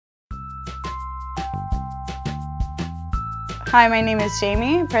Hi, my name is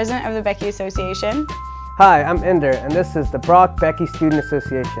Jamie, President of the BECE Association. Hi, I'm Ender, and this is the Brock BECE Student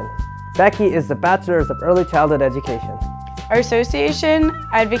Association. BECE is the Bachelor's of Early Childhood Education. Our association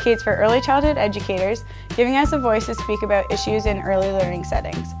advocates for early childhood educators, giving us a voice to speak about issues in early learning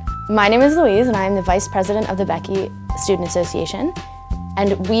settings. My name is Louise, and I'm the Vice President of the BECE Student Association.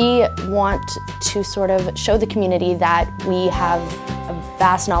 And we want to sort of show the community that we have a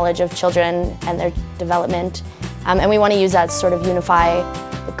vast knowledge of children and their development, and we want to use that to sort of unify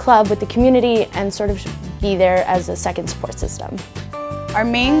the club with the community and sort of be there as a second support system. Our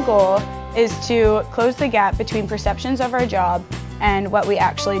main goal is to close the gap between perceptions of our job and what we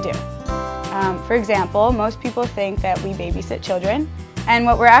actually do. For example, most people think that we babysit children, and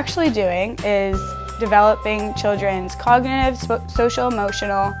what we're actually doing is developing children's cognitive, social,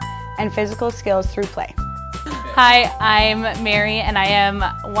 emotional, and physical skills through play. Hi, I'm Mary, and I am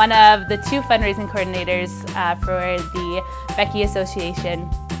one of the two fundraising coordinators for the BECE Association.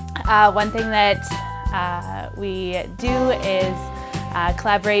 One thing that we do is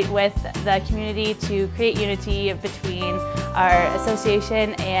collaborate with the community to create unity between our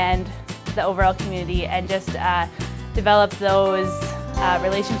association and the overall community, and just develop those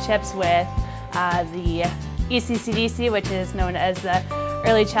relationships with the ECCDC, which is known as the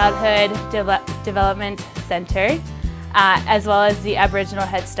Early Childhood Development Center, as well as the Aboriginal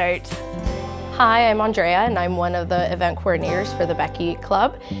Head Start. Hi, I'm Andrea, and I'm one of the event coordinators for the BECE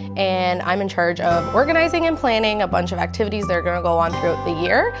Club, and I'm in charge of organizing and planning a bunch of activities that are going to go on throughout the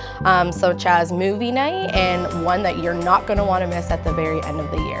year, such as movie night and one that you're not going to want to miss at the very end of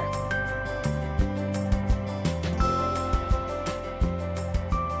the year.